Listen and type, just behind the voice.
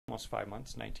almost 5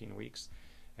 months, 19 weeks.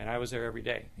 And I was there every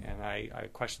day, and I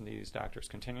questioned these doctors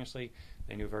continuously.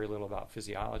 They knew very little about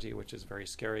physiology, which is very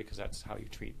scary because that's how you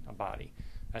treat a body.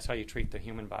 That's how you treat the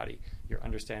human body, your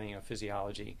understanding of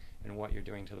physiology and what you're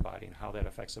doing to the body and how that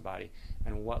affects the body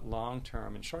and what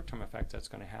long-term and short-term effects that's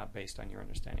going to have based on your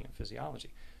understanding of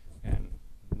physiology. And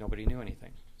nobody knew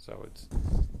anything. So it's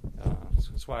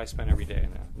why I spent every day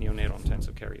in a neonatal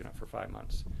intensive care unit for 5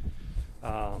 months.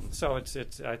 So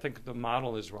I think the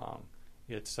model is wrong.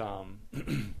 It's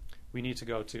we need to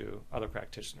go to other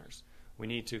practitioners. We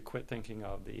need to quit thinking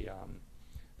of the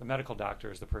medical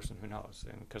doctor as the person who knows,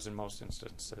 because in most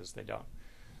instances they don't.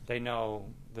 They know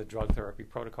the drug therapy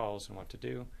protocols and what to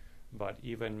do, but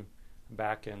even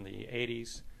back in the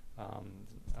 80s,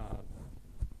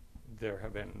 there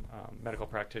have been medical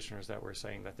practitioners that were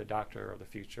saying that the doctor of the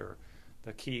future,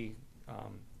 the key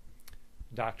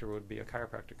doctor would be a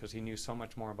chiropractor because he knew so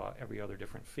much more about every other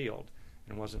different field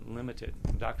and wasn't limited.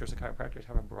 And doctors and chiropractors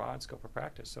have a broad scope of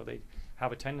practice, so they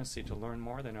have a tendency to learn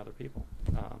more than other people.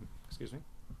 Excuse me.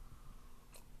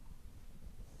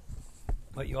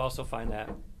 But you also find that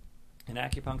in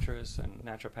acupuncturists and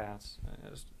naturopaths,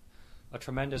 there's a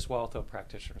tremendous wealth of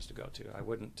practitioners to go to. I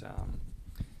wouldn't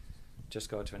just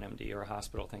go to an MD or a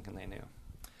hospital thinking they knew.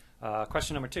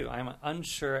 Question number 2. I'm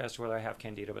unsure as to whether I have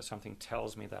Candida, but something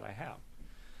tells me that I have.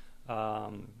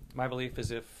 My belief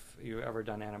is if you've ever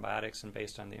done antibiotics and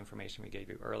based on the information we gave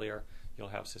you earlier, you'll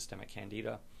have systemic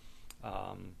Candida.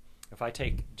 If I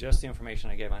take just the information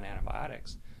I gave on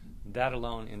antibiotics, that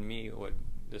alone in me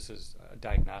this is a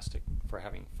diagnostic for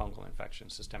having fungal infection,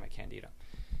 systemic Candida.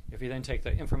 If you then take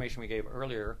the information we gave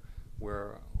earlier,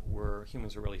 where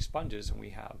humans are really sponges and we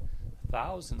have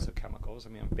thousands of chemicals. I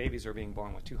mean, babies are being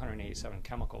born with 287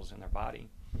 chemicals in their body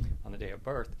on the day of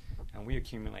birth, and we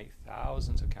accumulate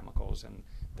thousands of chemicals, and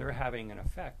they're having an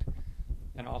effect.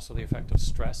 And also the effect of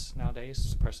stress nowadays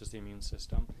suppresses the immune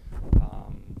system.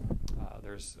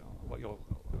 There's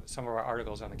some of our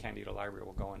articles on the Candida Library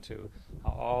will go into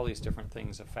how all these different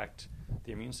things affect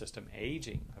the immune system.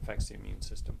 Aging affects the immune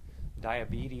system.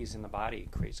 Diabetes in the body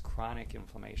creates chronic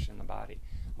inflammation in the body.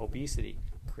 Obesity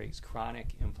creates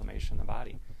chronic inflammation in the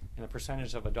body. And the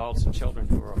percentage of adults and children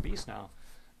who are obese now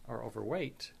or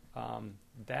overweight,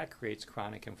 that creates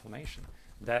chronic inflammation.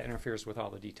 That interferes with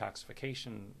all the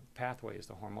detoxification pathways,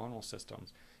 the hormonal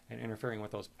systems, and interfering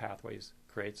with those pathways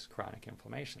creates chronic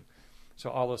inflammation. So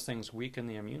all those things weaken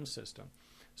the immune system.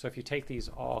 So if you take these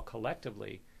all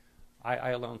collectively, I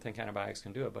alone think antibiotics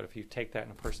can do it, but if you take that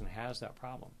and a person has that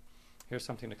problem, here's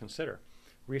something to consider.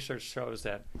 Research shows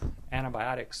that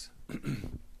antibiotics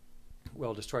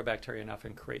will destroy bacteria enough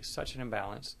and create such an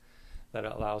imbalance that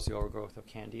it allows the overgrowth of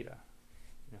Candida.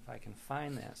 And if I can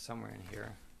find that somewhere in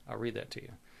here, I'll read that to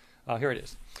you. Here it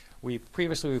is. We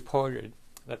previously reported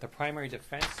that the primary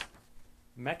defense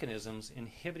mechanisms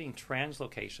inhibiting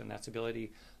translocation, that's the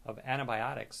ability of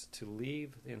antibiotics to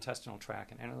leave the intestinal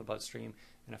tract and enter the bloodstream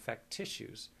and affect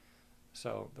tissues.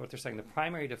 So what they're saying, the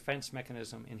primary defense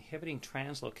mechanism inhibiting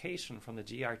translocation from the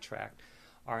GI tract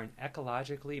are an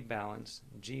ecologically balanced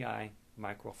GI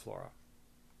microflora.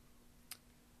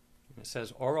 And it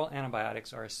says oral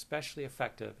antibiotics are especially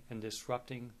effective in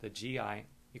disrupting the GI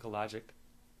ecologic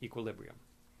equilibrium.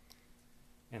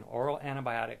 And oral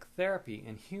antibiotic therapy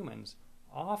in humans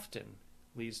often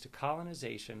leads to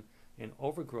colonization and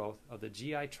overgrowth of the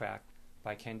GI tract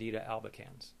by Candida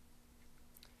albicans.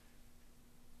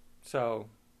 So,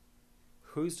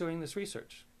 who's doing this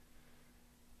research?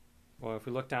 Well, if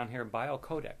we look down here,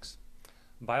 Biocodex.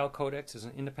 Biocodex is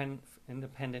an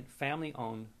independent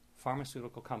family-owned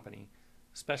pharmaceutical company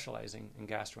specializing in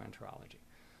gastroenterology.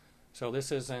 So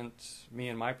this isn't me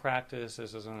and my practice,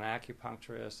 this isn't an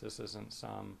acupuncturist, this isn't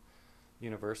some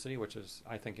university, which is,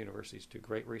 I think universities do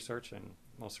great research, and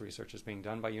most research is being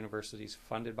done by universities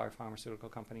funded by pharmaceutical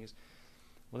companies.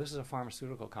 Well, this is a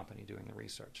pharmaceutical company doing the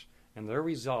research. And their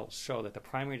results show that the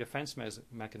primary defense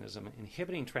mechanism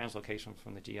inhibiting translocation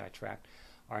from the GI tract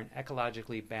are an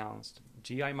ecologically balanced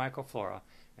GI microflora,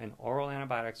 and oral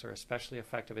antibiotics are especially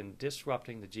effective in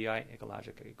disrupting the GI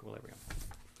ecologic equilibrium.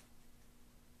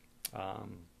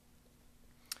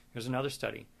 Here's another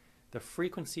study. The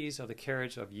frequencies of the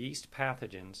carriage of yeast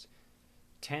pathogens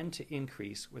tend to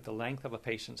increase with the length of a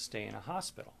patient's stay in a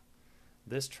hospital.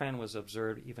 This trend was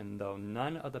observed even though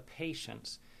none of the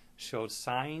patients showed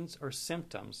signs or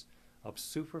symptoms of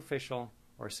superficial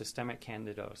or systemic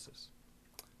candidosis,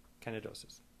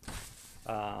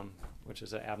 which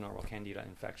is an abnormal candida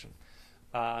infection.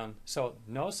 So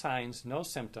no signs, no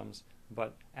symptoms,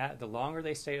 but the longer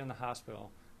they stayed in the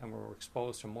hospital and were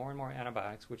exposed to more and more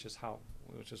antibiotics, which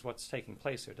is what's taking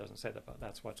place here. It doesn't say that, but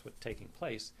that's what's taking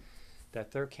place.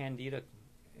 that their Candida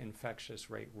infectious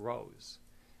rate rose,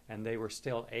 and they were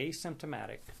still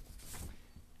asymptomatic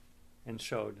and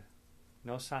showed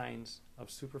no signs of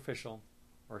superficial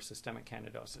or systemic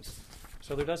candidosis.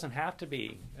 So there doesn't have to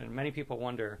be, and many people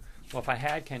wonder, well, if I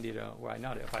had Candida, well, I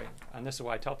know that and this is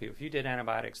why I tell people, if you did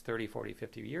antibiotics 30, 40,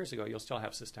 50 years ago, you'll still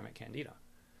have systemic Candida.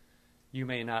 You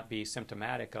may not be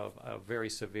symptomatic of a very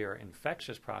severe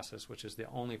infectious process, which is the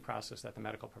only process that the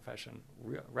medical profession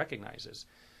recognizes,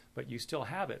 but you still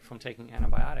have it from taking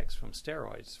antibiotics, from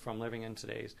steroids, from living in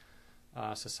today's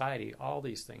society, all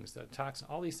these things, the toxin,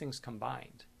 all these things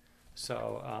combined.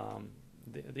 So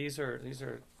this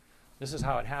is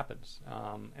how it happens.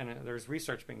 And there's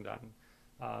research being done.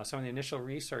 Some of the initial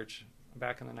research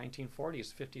back in the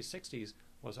 1940s, 50s, 60s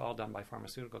was all done by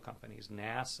pharmaceutical companies,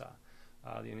 NASA.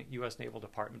 The U.S. Naval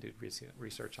Department did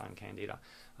research on Candida.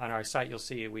 On our site, you'll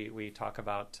see we talk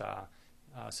about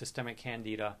systemic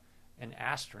Candida in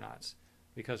astronauts,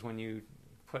 because when you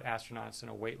put astronauts in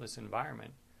a weightless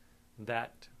environment,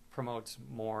 that promotes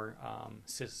more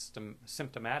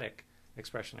symptomatic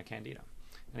expression of Candida.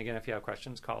 And again, if you have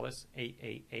questions, call us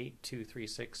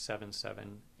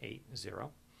 888-236-7780.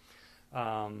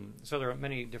 So there are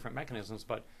many different mechanisms,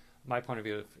 but my point of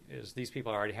view is these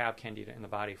people already have Candida in the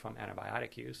body from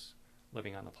antibiotic use,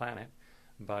 living on the planet,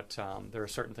 but there are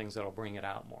certain things that will bring it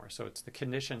out more. So it's the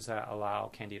conditions that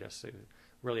allow Candida to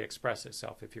really express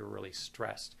itself. If you're really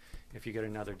stressed, if you get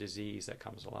another disease that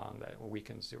comes along that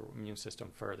weakens your immune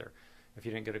system further, if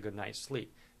you didn't get a good night's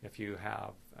sleep, if you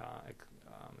have,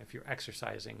 if you're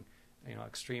exercising,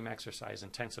 extreme exercise,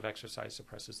 intensive exercise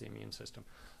suppresses the immune system.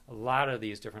 A lot of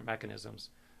these different mechanisms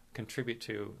contribute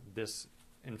to this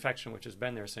infection, which has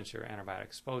been there since your antibiotic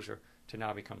exposure, to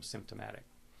now become symptomatic.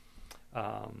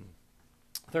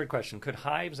 Third question, could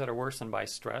hives that are worsened by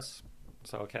stress,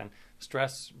 so again,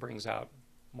 stress brings out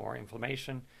more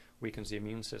inflammation, weakens the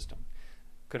immune system.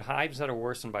 Could hives that are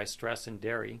worsened by stress in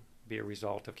dairy be a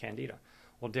result of Candida?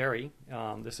 Well, dairy,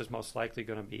 this is most likely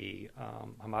going to be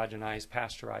homogenized,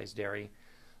 pasteurized dairy.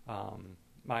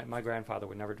 My grandfather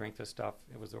would never drink this stuff.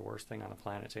 It was the worst thing on the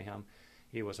planet to him.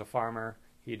 He was a farmer.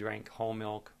 He drank whole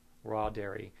milk, raw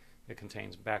dairy. It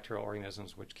contains bacterial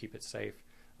organisms which keep it safe.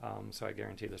 So I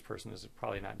guarantee this person is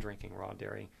probably not drinking raw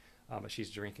dairy, but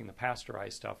she's drinking the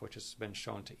pasteurized stuff, which has been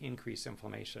shown to increase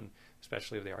inflammation,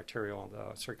 especially of the arterial and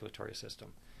the circulatory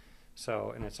system.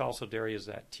 So, and it's also dairy is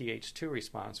that Th2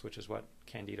 response, which is what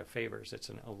Candida favors. It's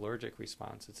an allergic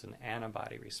response. It's an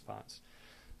antibody response.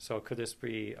 So could this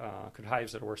be, could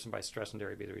hives that are worsened by stress in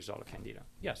dairy be the result of Candida?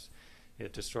 Yes.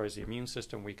 It destroys the immune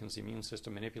system, weakens the immune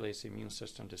system, manipulates the immune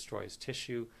system, destroys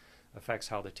tissue, affects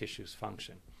how the tissues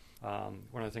function.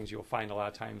 One of the things you'll find a lot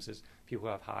of times is people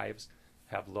who have hives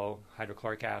have low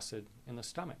hydrochloric acid in the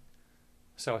stomach.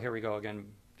 So here we go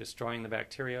again, destroying the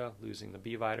bacteria, losing the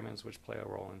B vitamins, which play a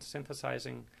role in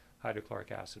synthesizing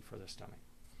hydrochloric acid for the stomach.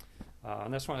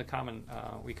 And that's one of the common,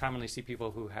 we commonly see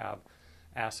people who have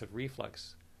acid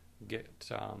reflux get,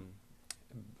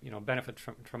 benefit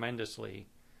tremendously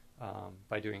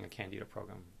by doing a Candida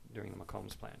program during the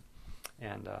McCombs plan.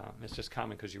 And it's just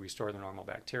common because you restore the normal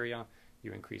bacteria,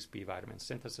 you increase B vitamin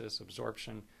synthesis,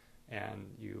 absorption,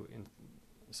 and you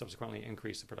subsequently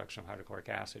increase the production of hydrochloric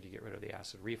acid. You get rid of the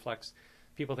acid reflux.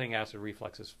 People think acid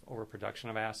reflux is overproduction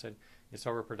of acid. It's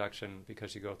overproduction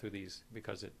because you go through these,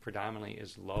 because it predominantly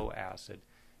is low acid,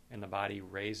 and the body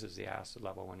raises the acid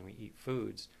level when we eat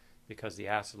foods because the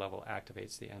acid level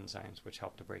activates the enzymes which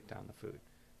help to break down the food.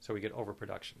 So we get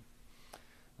overproduction.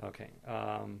 Okay,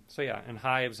 so yeah, and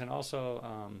hives, and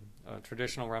also a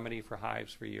traditional remedy for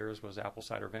hives for years was apple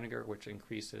cider vinegar, which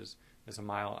increases, is a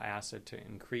mild acid to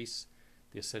increase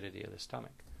the acidity of the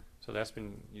stomach. So that's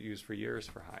been used for years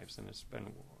for hives, and it's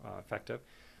been effective.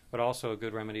 But also a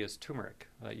good remedy is turmeric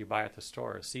that you buy at the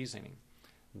store, a seasoning.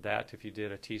 That, if you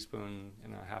did a teaspoon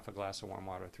in a half a glass of warm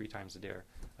water 3 times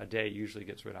a day usually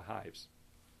gets rid of hives.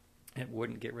 It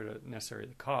wouldn't get rid of necessarily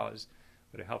the cause,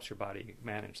 but it helps your body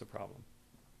manage the problem.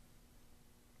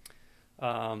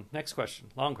 Next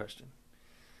question, long question.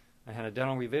 I had a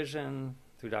dental revision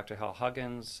through Dr. Hal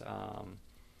Huggins,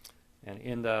 and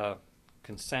in the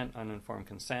consent, uninformed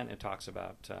consent, it talks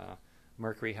about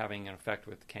mercury having an effect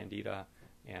with Candida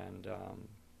and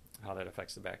how that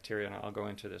affects the bacteria. And I'll go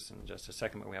into this in just a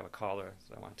second, but we have a caller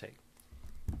that I want to take.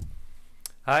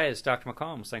 Hi, it's Dr.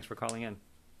 McCombs. Thanks for calling in.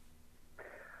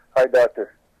 Hi,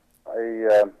 doctor.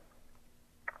 I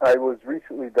was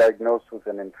recently diagnosed with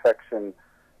an infection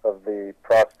of the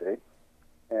prostate,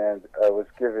 and I was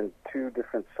given 2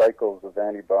 different cycles of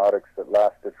antibiotics that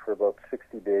lasted for about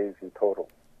 60 days in total.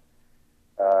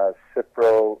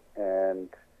 Cipro and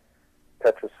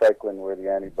tetracycline were the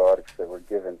antibiotics that were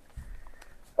given.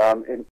 In